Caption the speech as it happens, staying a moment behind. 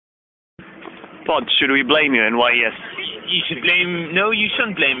Pod, should we blame you, and why yes? You should blame... No, you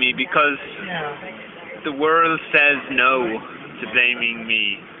shouldn't blame me, because the world says no to blaming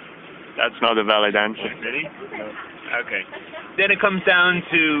me. That's not a valid answer. Really? No. Okay. Then it comes down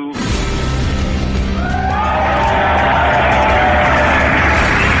to...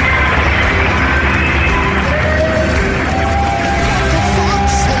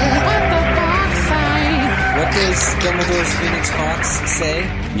 What does Dumbledore's Phoenix Fox say?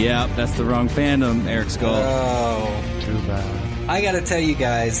 Yeah, that's the wrong fandom, Eric Skull. Oh. Too bad. I gotta tell you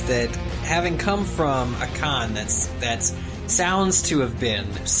guys that having come from a con that's sounds to have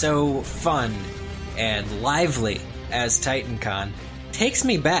been so fun and lively as TitanCon takes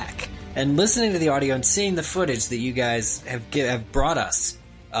me back. And listening to the audio and seeing the footage that you guys have brought us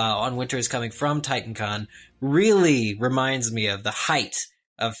on Winter is Coming from TitanCon really reminds me of the height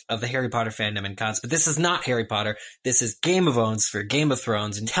of the Harry Potter fandom and cons. But this is not Harry Potter. This is Game of Thrones for Game of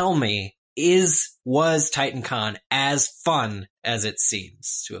Thrones. And tell me, was TitanCon as fun as it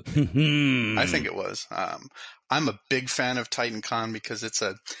seems to have been? I think it was. I'm a big fan of TitanCon because it's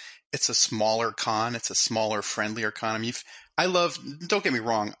a smaller con. It's a smaller, friendlier con. I mean, don't get me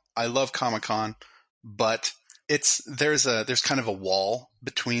wrong, I love Comic-Con, but there's kind of a wall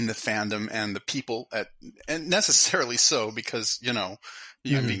between the fandom and the people and necessarily so, because,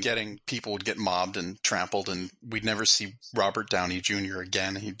 you'd be people would get mobbed and trampled, and we'd never see Robert Downey Jr.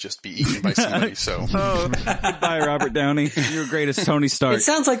 again. He'd just be eaten by somebody. So, goodbye, Robert Downey. You're great as Tony Stark. It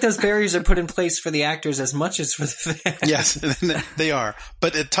sounds like those barriers are put in place for the actors as much as for the fans. Yes, they are.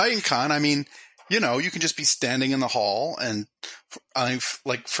 But at TitanCon, I mean, you can just be standing in the hall, and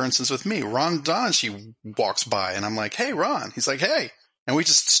like, for instance, with me, Ron Donahue walks by, and I'm like, "Hey, Ron." He's like, "Hey," and we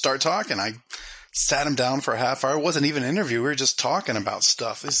just start talking. I sat him down for a half hour. It wasn't even an interview. We were just talking about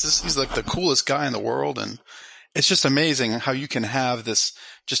stuff. He's like the coolest guy in the world. And it's just amazing how you can have this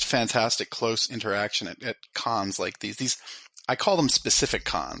just fantastic close interaction at cons like these. I call them specific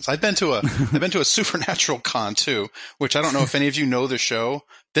cons. I've been to a Supernatural con too, which I don't know if any of you know the show.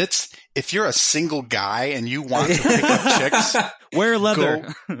 That's, if you're a single guy and you want to pick up chicks, wear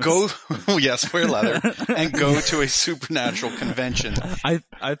leather. Go, yes, wear leather, and go to a Supernatural convention.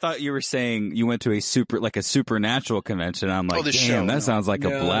 I thought you were saying you went to a Supernatural convention. I'm like, damn, that sounds like a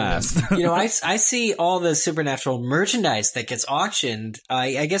blast. I see all the Supernatural merchandise that gets auctioned.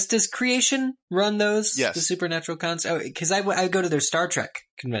 I guess, does Creation run those? Yes. The Supernatural cons? Oh, because I go to their Star Trek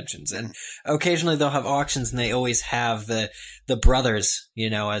conventions, and occasionally they'll have auctions, and they always have the brothers,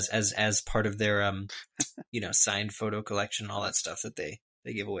 as part of their signed photo collection, all that stuff that they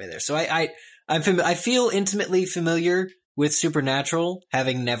give away there. So I feel intimately familiar with Supernatural,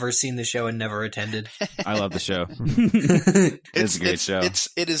 having never seen the show and never attended. I love the show. It's a great show.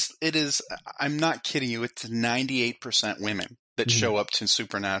 It is. I'm not kidding you. It's 98% women that show up to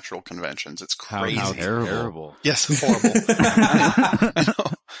Supernatural conventions. It's crazy. How terrible. Yes, horrible. I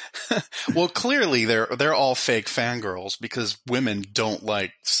know. Well, clearly they're all fake fangirls, because women don't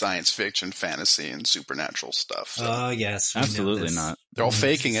like science fiction, fantasy, and supernatural stuff. So. Oh, yes. Absolutely not. They're all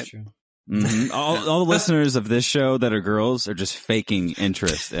faking it. Mm-hmm. All the listeners of this show that are girls are just faking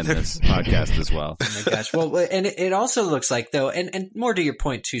interest in this podcast as well. Oh my gosh. Well, and it also looks like, though, and more to your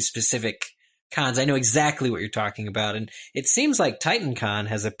point, too, specific cons, I know exactly what you're talking about, and it seems like TitanCon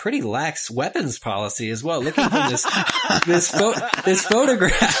has a pretty lax weapons policy as well. Looking from this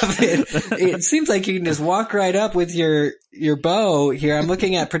photograph, it seems like you can just walk right up with your bow here. I'm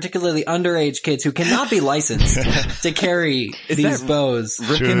looking at particularly underage kids who cannot be licensed to carry these bows.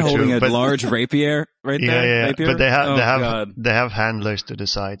 Rickon holding a large rapier right there. Yeah. Rapier? But they have handlers to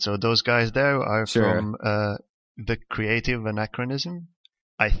decide. So those guys there are from the Creative Anachronism.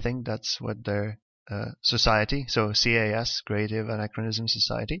 I think that's what their society, so CAS, Creative Anachronism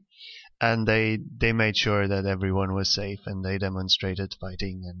Society, and they made sure that everyone was safe, and they demonstrated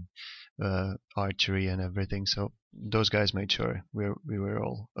fighting and archery and everything. So those guys made sure we were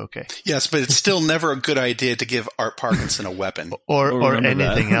all okay. Yes, but it's still never a good idea to give Art Parkinson a weapon or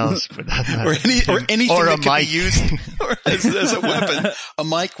anything else for that matter. or anything or that a could mic. be used as a weapon. A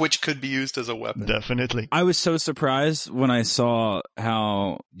mic which could be used as a weapon. Definitely. I was so surprised when I saw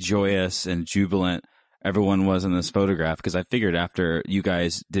how joyous and jubilant everyone was in this photograph, because I figured after you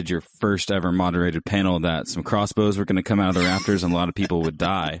guys did your first ever moderated panel that some crossbows were going to come out of the rafters and a lot of people would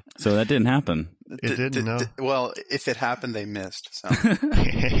die. So that didn't happen. It didn't, no. Well, if it happened, they missed. So.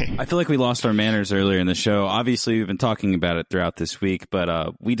 I feel like we lost our manners earlier in the show. Obviously, we've been talking about it throughout this week,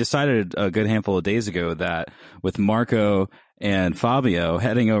 but we decided a good handful of days ago that with Marco and Fabio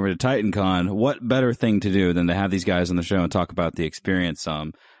heading over to TitanCon, what better thing to do than to have these guys on the show and talk about the experience.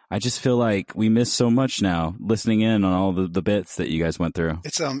 I just feel like we miss so much now listening in on all the bits that you guys went through.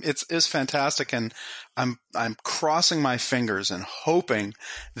 It's fantastic, and I'm crossing my fingers and hoping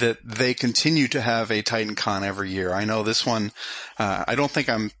that they continue to have a TitanCon every year. I know this one, I don't think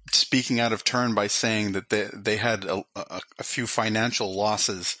I'm speaking out of turn by saying that they had a few financial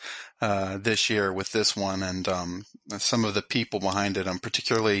losses this year with this one, and some of the people behind it,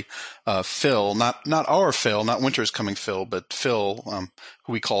 particularly Phil, not our Phil, not Winter is Coming Phil, but Phil,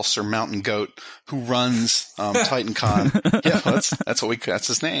 who we call Sir Mountain Goat, who runs TitanCon. Yeah, that's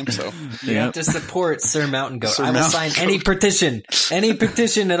his name. So you have to support Sir Mountain Goat. Sir I will Mountain sign any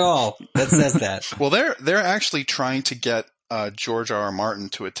petition at all that says that. Well, they're actually trying to get George R.R. Martin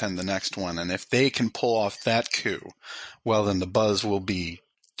to attend the next one, and if they can pull off that coup, well, then the buzz will be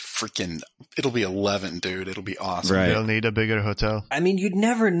it'll be 11, dude. It'll be awesome. Right. They'll need a bigger hotel. I mean, you'd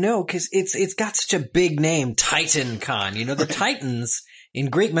never know because it's got such a big name, TitanCon. You know, the Titans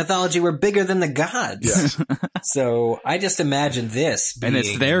in Greek mythology were bigger than the gods. Yes. So I just imagine this being... And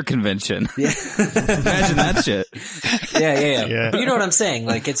it's their convention. Yeah. Imagine that shit. Yeah. But you know what I'm saying?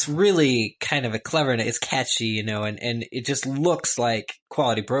 Like, it's really kind of a clever, it's catchy, you know, and it just looks like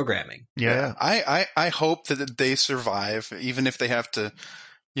quality programming. Yeah. I hope that they survive, even if they have to,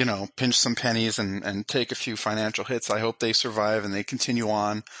 you know, pinch some pennies and take a few financial hits. I hope they survive and they continue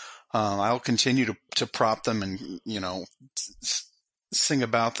on. I'll continue to prop them and, you know, sing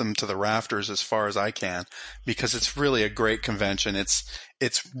about them to the rafters as far as I can, because it's really a great convention. It's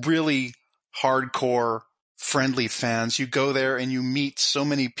really hardcore, friendly fans. You go there and you meet so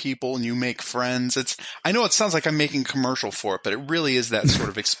many people and you make friends. I know it sounds like I'm making a commercial for it, but it really is that sort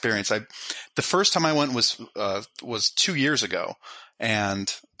of experience. The first time I went was 2 years ago.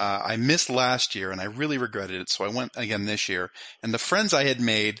 And I missed last year, and I really regretted it. So I went again this year. And the friends I had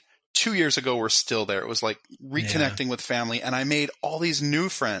made 2 years ago were still there. It was like reconnecting with family, and I made all these new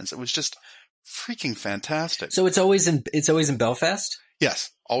friends. It was just freaking fantastic. So it's always in Belfast?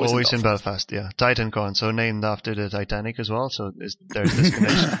 Yes, always in Belfast. Yeah, TitanCon, so named after the Titanic as well. So there's this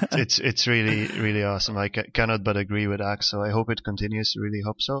connection. It's really, really awesome. I cannot but agree with Axe. So I hope it continues. Really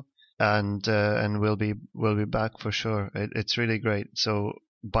hope so. And we'll be back for sure. It's really great. So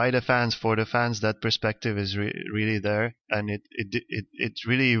by the fans, for the fans, that perspective is really there, and it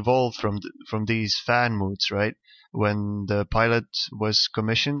really evolved from these fan moods, right? When the pilot was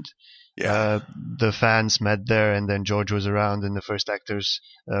commissioned, the fans met there, and then George was around, and the first actors,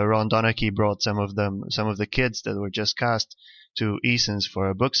 Ron Donachie brought some of the kids that were just cast to Eason's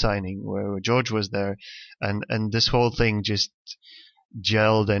for a book signing where George was there, and this whole thing just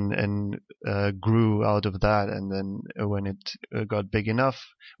gelled and grew out of that. And then when it got big enough,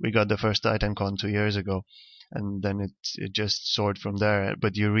 we got the first TitanCon 2 years ago, and then it just soared from there.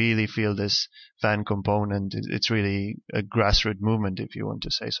 But you really feel this fan component. It's really a grassroots movement, if you want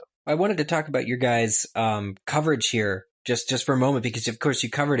to say so. I wanted to talk about your guys' coverage here just for a moment, because of course you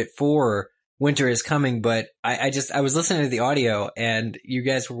covered it for Winter is Coming, but I was listening to the audio, and you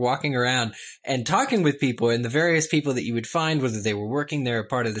guys were walking around and talking with people, and the various people that you would find, whether they were working there or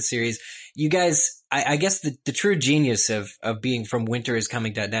part of the series. You guys, I guess the true genius of being from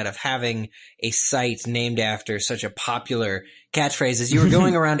winteriscoming.net, of having a site named after such a popular catchphrase, is you were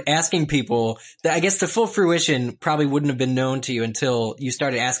going around asking people that, I guess the full fruition probably wouldn't have been known to you until you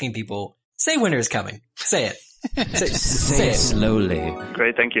started asking people, say Winter is Coming. Say it. Say it slowly.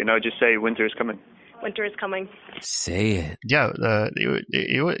 Great, thank you. No, just say Winter is Coming. Winter is Coming. Say it. Yeah,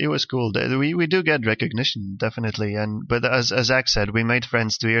 it was cool. We do get recognition, definitely. But as Zach said, we made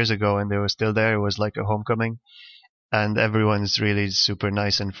friends 2 years ago, and they were still there. It was like a homecoming, and everyone's really super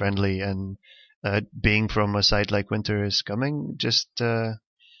nice and friendly. And being from a site like Winter is Coming just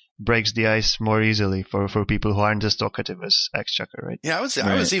breaks the ice more easily for people who aren't as talkative as Exchequer, right? Yeah,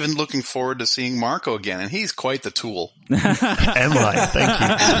 I was even looking forward to seeing Marco again, and he's quite the tool. M-Line, thank you.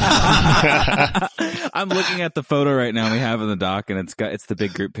 I'm looking at the photo right now we have in the doc, and it's the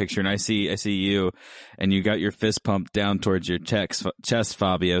big group picture, and I see you, and you got your fist pumped down towards your chest,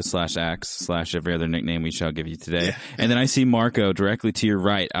 Fabio /Axe / every other nickname we shall give you today. Yeah. And then I see Marco directly to your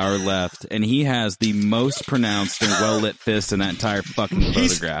right, our left, and he has the most pronounced and well-lit fist in that entire fucking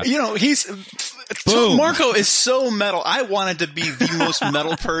photograph. You know, Marco is so metal. I wanted to be the most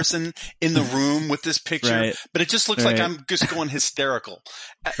metal person in the room with this picture, right. But it just looks like I'm just going hysterical.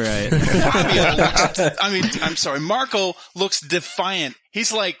 Right. I'm sorry. Marco looks defiant.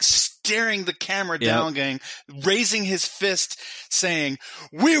 He's like staring the camera down, raising his fist, saying,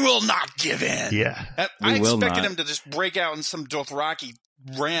 "We will not give in." Yeah. I expected him to just break out in some Dothraki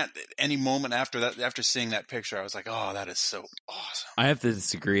rant any moment after that, after seing that picture, I was like, oh, that is so awesome. I have to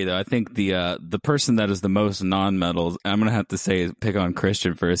disagree, though. I think the person that is the most non-metal, I'm going to have to say, pick on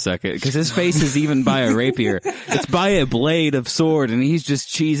Christian for a second, because his face is even by a rapier. It's by a blade of sword, and he's just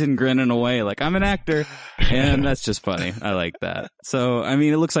cheesing, grinning away like, I'm an actor. And that's just funny. I like that. So, I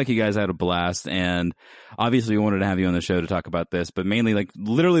mean, it looks like you guys had a blast, and obviously we wanted to have you on the show to talk about this, but mainly, like,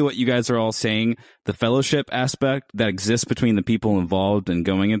 literally what you guys are all saying, the fellowship aspect that exists between the people involved and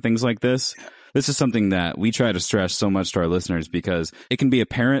going and things like this. This is something that we try to stress so much to our listeners, because it can be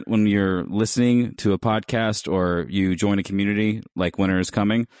apparent when you're listening to a podcast or you join a community like Winter is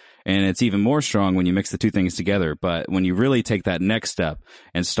Coming. And it's even more strong when you mix the two things together. But when you really take that next step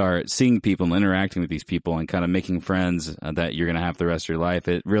and start seeing people and interacting with these people and kind of making friends that you're going to have the rest of your life,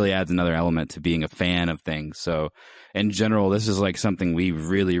 it really adds another element to being a fan of things. So in general, this is like something we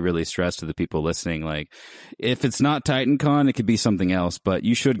really, really stress to the people listening. Like, if it's not TitanCon, it could be something else, but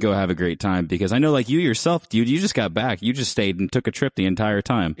you should go have a great time, because I know, like, you yourself, dude, you just got back. You just stayed and took a trip the entire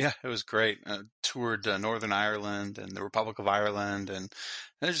time. Yeah, it was great. Toured Northern Ireland and the Republic of Ireland, and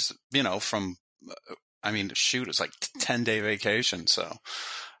there's, you know, from, I mean, shoot, it's like 10-day vacation. So,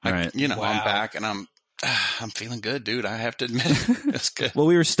 Right. You know, Wow. I'm back and I'm feeling good, dude. I have to admit, it's good. Well,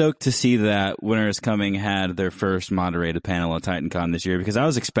 we were stoked to see that Winter is Coming had their first moderated panel at TitanCon this year, because I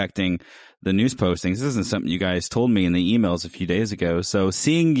was expecting the news postings. This isn't something you guys told me in the emails a few days ago. So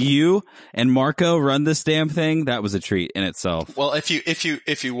seeing you and Marco run this damn thing, that was a treat in itself. Well, if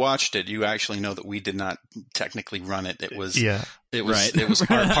you watched it, you actually know that we did not technically run it. It was Yeah, it was Right. it was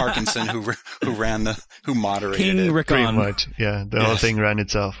Art Parkinson who moderated King it. Rickon. pretty much. Yeah, the whole Yes. thing ran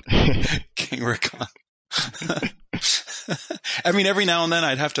itself. King Rickon. I mean, every now and then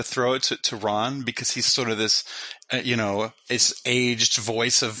I'd have to throw it to Ron, because he's sort of this, you know, this aged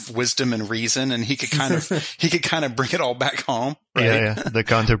voice of wisdom and reason, and he could kind of bring it all back home. Right? Yeah, the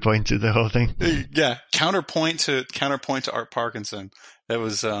counterpoint to the whole thing. Yeah. Counterpoint to Art Parkinson. It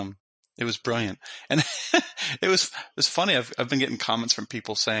was brilliant. And it was funny. I've been getting comments from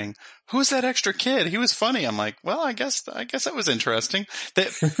people saying, "Who's that extra kid? He was funny." I'm like, well, I guess that was interesting.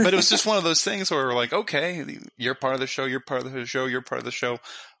 But it was just one of those things where we're like, okay, you're part of the show, you're part of the show, you're part of the show.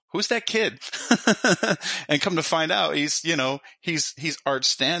 Who's that kid? And come to find out, he's Art's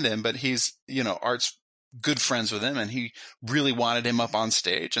stand-in, but he's, you know, Art's good friends with him, and he really wanted him up on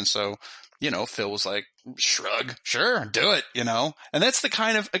stage. And so, you know, Phil was like, shrug, sure, do it, you know? And that's the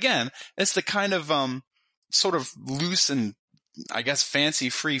kind of, again, it's the kind of, sort of loose and, I guess,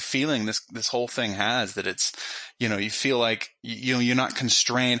 fancy-free feeling this whole thing has, that it's, you know, you feel like, you know, you're not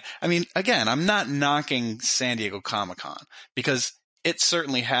constrained. I mean, again, I'm not knocking San Diego Comic-Con, because it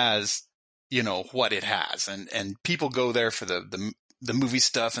certainly has, you know, what it has, and people go there for the movie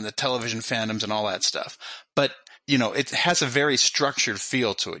stuff and the television fandoms and all that stuff. But, you know, it has a very structured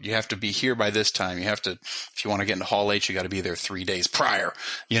feel to it. You have to be here by this time. You have to, if you want to get into Hall H, you got to be there 3 days prior,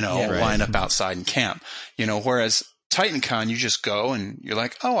 you know, Yeah, right. line up outside and camp, you know, whereas TitanCon, you just go and you're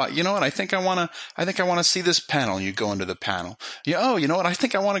like, oh, you know what? I think I want to see this panel. And you go into the panel. Oh, you know what? I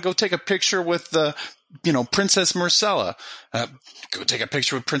think I want to go take a picture with the, you know, Princess Marcella. Go take a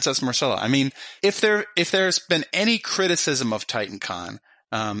picture with Princess Marcella. I mean, if there's been any criticism of TitanCon,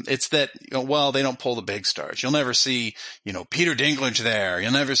 it's that, you know, well, they don't pull the big stars. You'll never see, you know, Peter Dinklage there.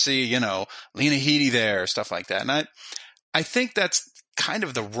 You'll never see, you know, Lena Headey there, stuff like that. And I think that's kind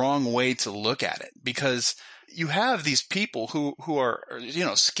of the wrong way to look at it, because you have these people who are, you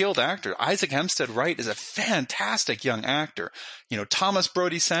know, skilled actors. Isaac Hempstead Wright is a fantastic young actor. You know, Thomas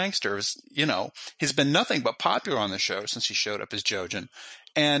Brody Sangster is, you know, he's been nothing but popular on the show since he showed up as Jojen.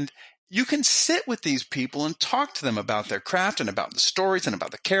 And you can sit with these people and talk to them about their craft and about the stories and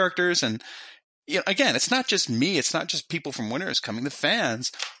about the characters. And, you know, again, it's not just me. It's not just people from Winter is Coming. The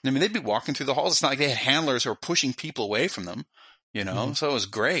fans, I mean, they'd be walking through the halls. It's not like they had handlers who were pushing people away from them, you know? Mm-hmm. So it was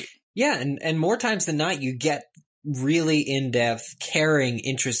great. Yeah, and more times than not, you get really in-depth, caring,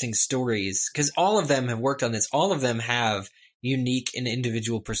 interesting stories, because all of them have worked on this. All of them have unique and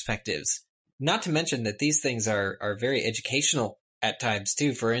individual perspectives. Not to mention that these things are very educational at times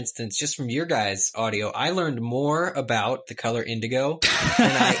too. For instance, just from your guys' audio, I learned more about the color indigo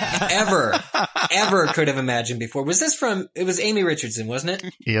than I ever could have imagined before. Was this it was Amy Richardson, wasn't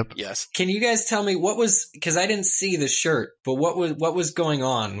it? Yep. Yes. Can you guys tell me because I didn't see the shirt, but what was going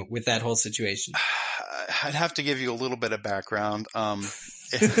on with that whole situation? I'd have to give you a little bit of background.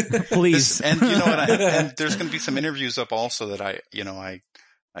 Please. And you know what? And there's going to be some interviews up also that I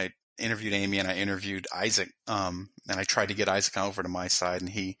interviewed Amy and I interviewed Isaac. And I tried to get Isaac over to my side, and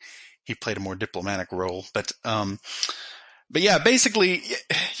he played a more diplomatic role. But But yeah, basically,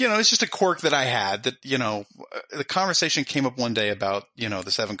 it's just a quirk that I had that, the conversation came up one day about, the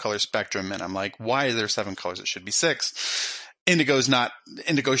 7-color spectrum. And I'm like, why are there 7 colors? It should be 6. Indigo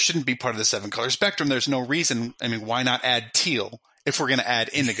shouldn't be part of the 7-color spectrum. There's no reason. I mean, why not add teal if we're going to add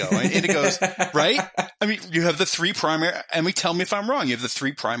indigo? I mean, indigo's right. I mean, you have the 3 primary, and tell me if I'm wrong. You have the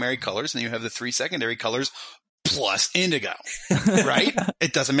 3 primary colors and you have the 3 secondary colors plus indigo, right?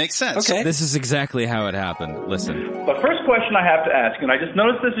 It doesn't make sense. Okay. This is exactly how it happened. Listen. The first question I have to ask, and I just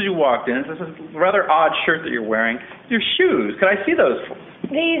noticed this as you walked in, this is a rather odd shirt that you're wearing. Your shoes, could I see those?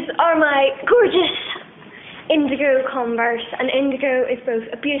 These are my gorgeous indigo Converse, and indigo is both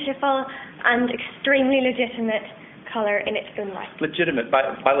a beautiful and extremely legitimate colour in its own right. Legitimate. By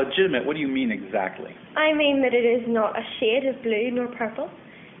legitimate, what do you mean exactly? I mean that it is not a shade of blue nor purple.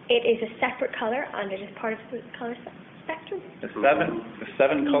 It is a separate colour, and it is part of the colour spectrum. The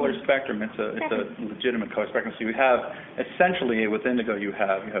 7-color spectrum. It's a legitimate colour spectrum. So you have essentially with indigo, you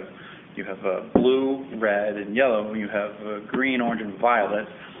have blue, red, and yellow. You have green, orange, and violet.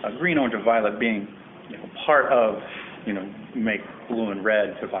 Green, orange, and violet being part of make blue and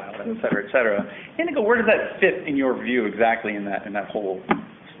red to violet, et cetera, et cetera. Indigo, where does that fit in your view exactly in that whole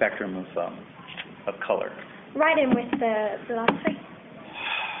spectrum of color? Right in with the philosophy.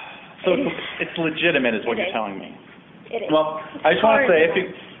 So it's legitimate, is what you're telling me. It is. Well, I just want to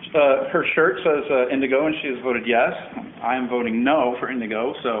say, her shirt says indigo, and she has voted yes. I am voting no for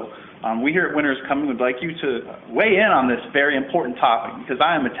indigo. So we here at Winter is Coming would like you to weigh in on this very important topic, because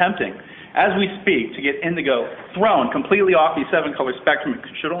I am attempting, as we speak, to get indigo thrown completely off the 7-color spectrum.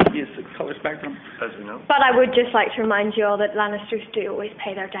 It should only be a 6-color spectrum, as we know. But I would just like to remind you all that Lannisters do always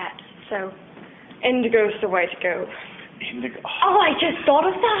pay their debts. So indigo's the way to go. Indigo. Oh, I just thought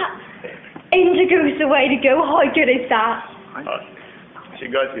of that. Indigo's the way to go. How good is that? She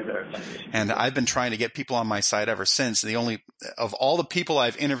got you there. And I've been trying to get people on my side ever since. Of all the people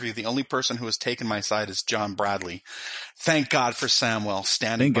I've interviewed, the only person who has taken my side is John Bradley. Thank God for Samwell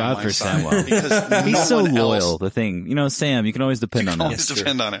standing by my side. Thank God for Samwell. Because he's so loyal. The thing, Sam, you can always depend on him. Always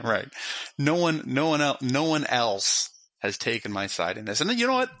depend on it, right? No one else has taken my side in this. And then you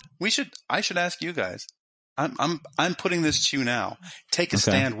know what? I should ask you guys. I'm putting this to you now. Take a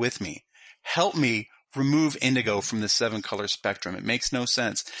stand with me. Help me remove indigo from the 7-color spectrum. It makes no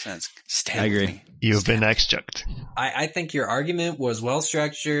sense. Stand I agree. with me. You've been exchecked. I think your argument was well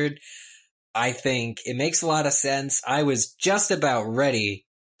structured. I think it makes a lot of sense. I was just about ready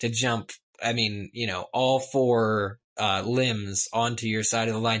to jump, all 4 limbs onto your side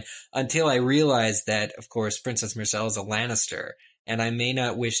of the line until I realized that, of course, Princess Myrcella is a Lannister, and I may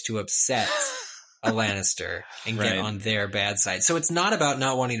not wish to upset a Lannister and get on their bad side. So it's not about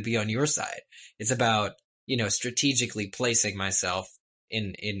not wanting to be on your side. It's about, strategically placing myself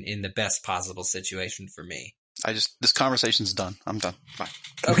in the best possible situation for me. This conversation's done. I'm done. Bye.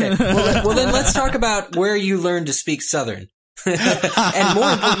 Okay. Well, then let's talk about where you learned to speak Southern. And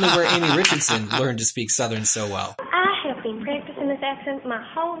more importantly, where Amy Richardson learned to speak Southern so well. I have been practicing this accent my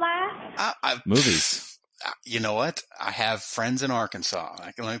whole life. Movies. You know what? I have friends in Arkansas.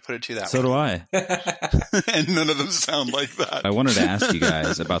 Let me put it to you that way. So do I. And none of them sound like that. I wanted to ask you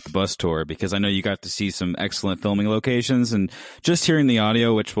guys about the bus tour because I know you got to see some excellent filming locations, and just hearing the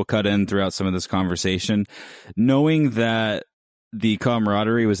audio, which we'll cut in throughout some of this conversation, knowing that the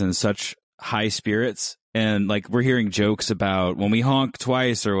camaraderie was in such high spirits. And we're hearing jokes about when we honk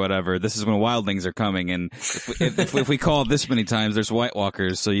twice or whatever, this is when wildlings are coming. And if we call this many times, there's White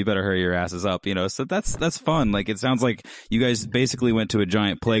Walkers. So you better hurry your asses up, So that's fun. It sounds like you guys basically went to a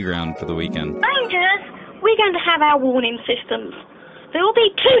giant playground for the weekend. Rangers, we're going to have our warning systems. There will be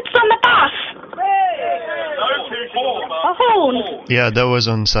toots on the bus. A horn. Yeah, that was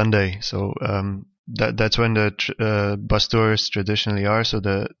on Sunday. So, that's when the bus tours traditionally are. So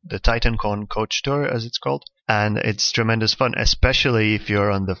the TitanCon coach tour, as it's called, and it's tremendous fun, especially if you're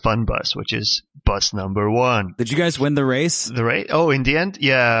on the fun bus, which is bus number 1. Did you guys win the race? The race? Oh, in the end,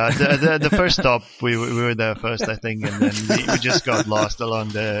 yeah. The first stop, we were there first, I think, and then we just got lost along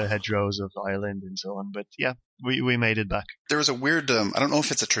the hedgerows of Ireland and so on. But yeah, we made it back. There was a weird, I don't know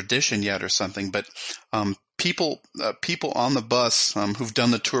if it's a tradition yet or something, but people on the bus who've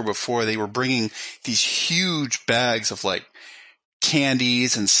done the tour before, they were bringing these huge bags of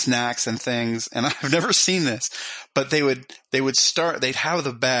candies and snacks and things, and I've never seen this, but they'd have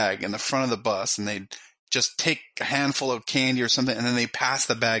the bag in the front of the bus, and they'd just take a handful of candy or something, and then they pass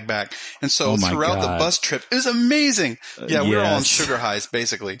the bag back. And so throughout the bus trip, it was amazing. Yeah, we were all on sugar highs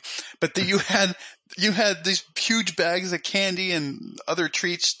basically, but you had these huge bags of candy and other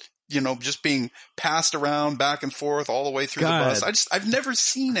treats just being passed around back and forth all the way through God. the bus. I've never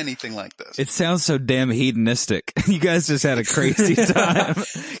seen anything like this. It sounds so damn hedonistic. You guys just had a crazy time.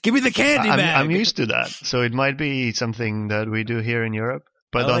 Give me the candy bag. I'm used to that. So it might be something that we do here in Europe.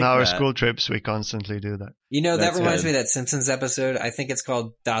 But on our school trips, we constantly do that. That reminds me of that Simpsons episode. I think it's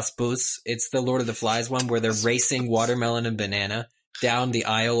called Das Bus. It's the Lord of the Flies one where they're racing watermelon and banana down the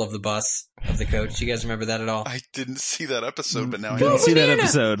aisle of the bus of the coach. You guys remember that at all? I didn't see that episode, but now I didn't see that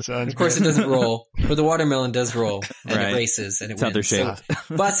episode. Of course, it doesn't roll, but the watermelon does roll, and it races, and it wins. How they're shaped.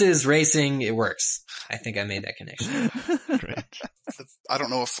 So, buses, racing, it works. I think I made that connection. Great. I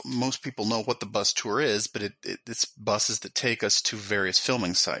don't know if most people know what the bus tour is, but it's buses that take us to various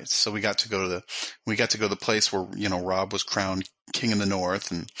filming sites. So we got to go to the place where Rob was crowned King of the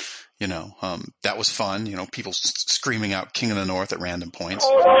North, and that was fun. People screaming out "King of the North" at random points.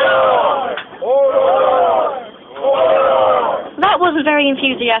 That wasn't very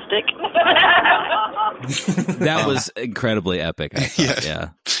enthusiastic. That was incredibly epic. I thought, yeah.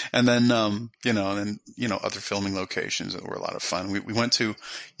 And then, other filming locations that were a lot of fun. We went to,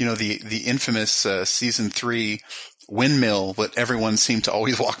 the infamous season 3 windmill that everyone seemed to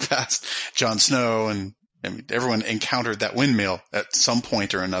always walk past. Jon Snow and everyone encountered that windmill at some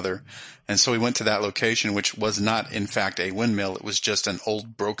point or another. And so we went to that location, which was not, in fact, a windmill. It was just an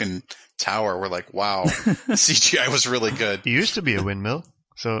old broken tower. We're like, wow, CGI was really good. It used to be a windmill.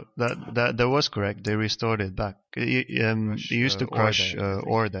 So that was correct. They restored it back. It used to crush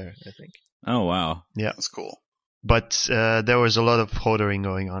ore there, I think. Oh, wow. Yeah. That's cool. But there was a lot of hoarding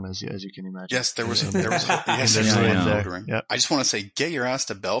going on, as you can imagine. Yes, there was hoarding. Yeah. I just want to say, get your ass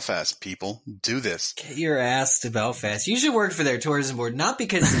to Belfast, people. Do this. Get your ass to Belfast. You should work for their tourism board, not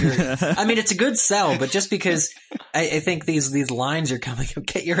because you're... I mean, it's a good sell, but just because I think these lines are coming up.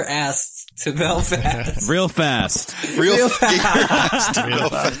 Get your ass to Belfast. Real fast. Real fast. Get your ass to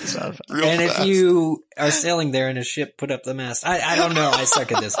Belfast. And if you are sailing there in a ship, put up the mast. I don't know. I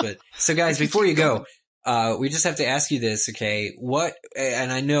suck at this, but... So guys, before you go... we just have to ask you this, okay?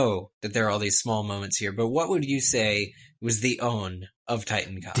 And I know that there are all these small moments here, but what would you say was the own of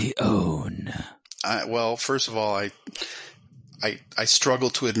TitanCon? The own. Well, first of all, I struggle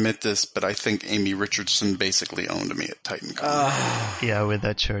to admit this, but I think Amy Richardson basically owned me at TitanCon. Yeah, with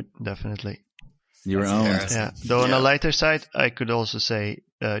that shirt, definitely. You were owned. Yeah. Though on a lighter side, I could also say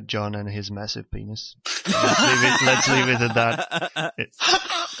John and his massive penis. Let's leave it at that.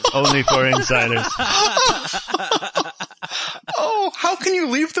 Only for insiders. Oh, how can you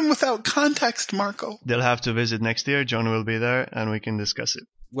leave them without context, Marco? They'll have to visit next year. John will be there, and we can discuss it.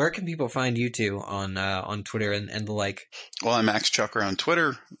 Where can people find you two on Twitter and the like? Well, I'm Max Chucker on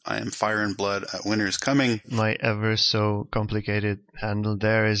Twitter. I am Fire and Blood at Winter is Coming. My ever so complicated handle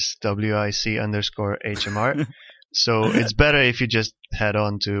there is WIC_HMR. So it's better if you just head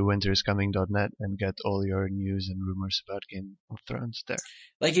on to winteriscoming.net and get all your news and rumors about Game of Thrones there.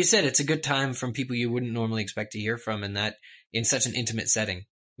 Like you said, it's a good time from people you wouldn't normally expect to hear from, and that in such an intimate setting.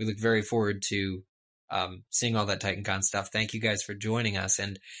 We look very forward to seeing all that TitanCon stuff. Thank you guys for joining us.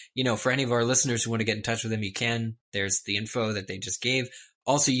 And, for any of our listeners who want to get in touch with them, you can. There's the info that they just gave.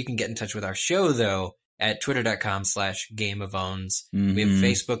 Also, you can get in touch with our show, though, at twitter.com/GameOfOwns. Mm-hmm. We have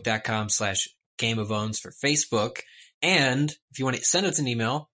facebook.com/GameOfOwns for Facebook. And if you want to send us an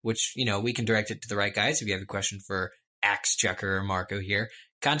email, which, we can direct it to the right guys. If you have a question for Axe Chucker or Marco here,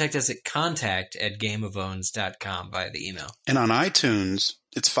 contact us at contact@gameofowns.com via the email. And on iTunes,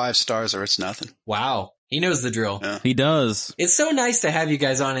 it's 5 stars or it's nothing. Wow. He knows the drill. Yeah. He does. It's so nice to have you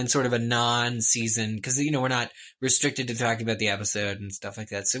guys on in sort of a non-season, because, we're not restricted to talking about the episode and stuff like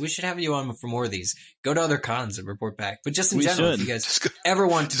that. So we should have you on for more of these. Go to other cons and report back. But just in general, if you guys ever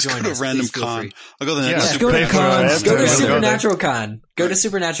want to join us, random please feel con. free. I'll go to the next Go to cons. Go to Supernatural Con. Go to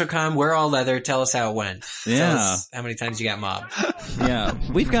Supernatural Con. Wear all leather. Tell us how it went. Yeah. Tell us how many times you got mobbed. Yeah.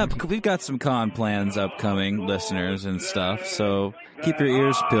 We've got some con plans upcoming, listeners and stuff. So keep your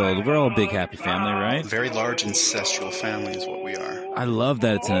ears peeled. We're all a big happy family, right? Very large incestual family is what we are. I love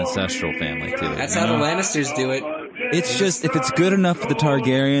that it's an ancestral family too. That's how the Lannisters do it. It's just, if it's good enough for the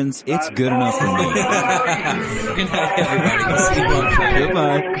Targaryens, it's good enough for me. Good night, everybody. We'll see you on Friday.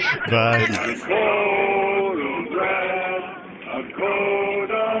 Goodbye. Bye. A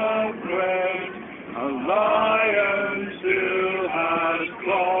code of red, a lion still has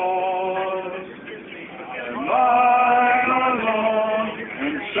claws. Am I alone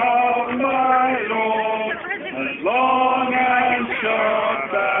and shall my lord, as long and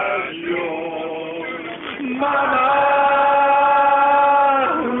sharp as yours. Mama,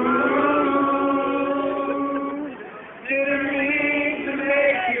 didn't mean to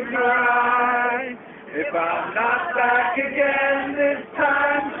make you cry.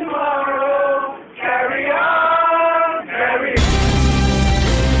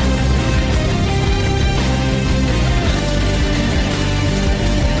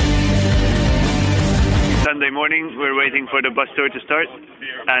 waiting for the bus tour to start,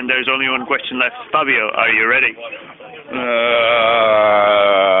 and there's only one question left. Fabio, are you ready?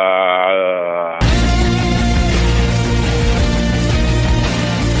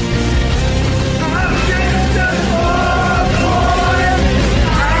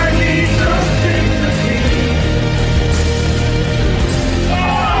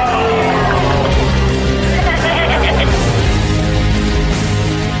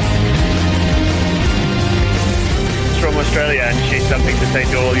 From Australia, and she's something to say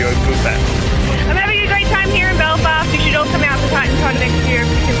to all your group fans. I'm having a great time here in Belfast. You should all come out to TitanCon next year if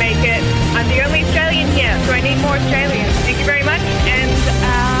you can make it. I'm the only Australian here, so I need more Australians. Thank you very much, and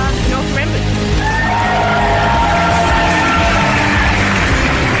North members.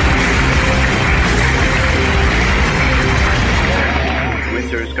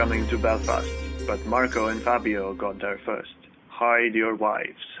 Winter is coming to Belfast, but Marco and Fabio got there first. Hide your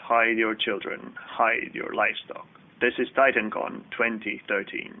wives, hide your children, hide your livestock. This is TitanCon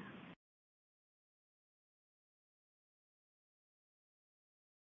 2013.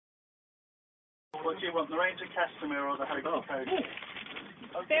 What do you want, the Ranger Castamere or the Hokey Pokey?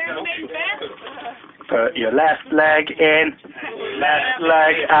 Put your left leg in, left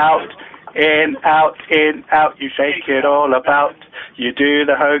leg out, in, out, you shake it all about. You do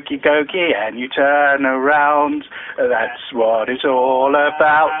the hokey cokey and you turn around. That's what it's all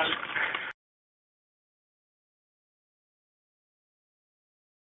about.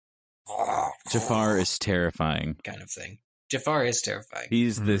 Jafar is terrifying. Kind of thing. Jafar is terrifying.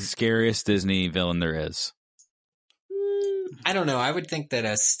 He's the scariest Disney villain there is. I don't know. I would think that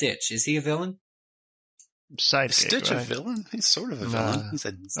Stitch, is he a villain? Sidekick, Stitch right? a villain? He's sort of a villain. He's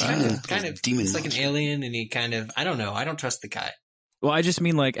a kind of. demon. He's like an alien, and he kind of. I don't know. I don't trust the guy. Well, I just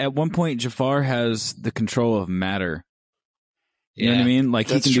mean like at one point Jafar has the control of matter. You know what I mean? Like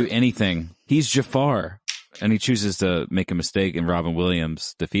That's he can true. do anything. He's Jafar. And he chooses to make a mistake, and Robin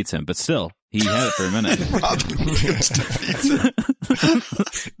Williams defeats him. But still, he had it for a minute. Robin Williams defeats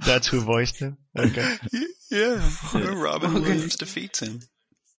him. That's who voiced him? Okay. Yeah. Robin Williams defeats him.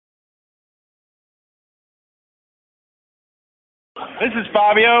 This is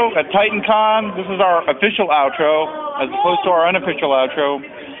Fabio at TitanCon. This is our official outro, as opposed to our unofficial outro.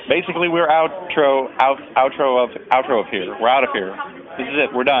 Basically, we're outro of here. We're out of here. This is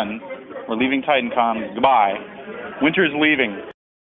it. We're done. We're leaving TitanCon. Goodbye. Winter's leaving.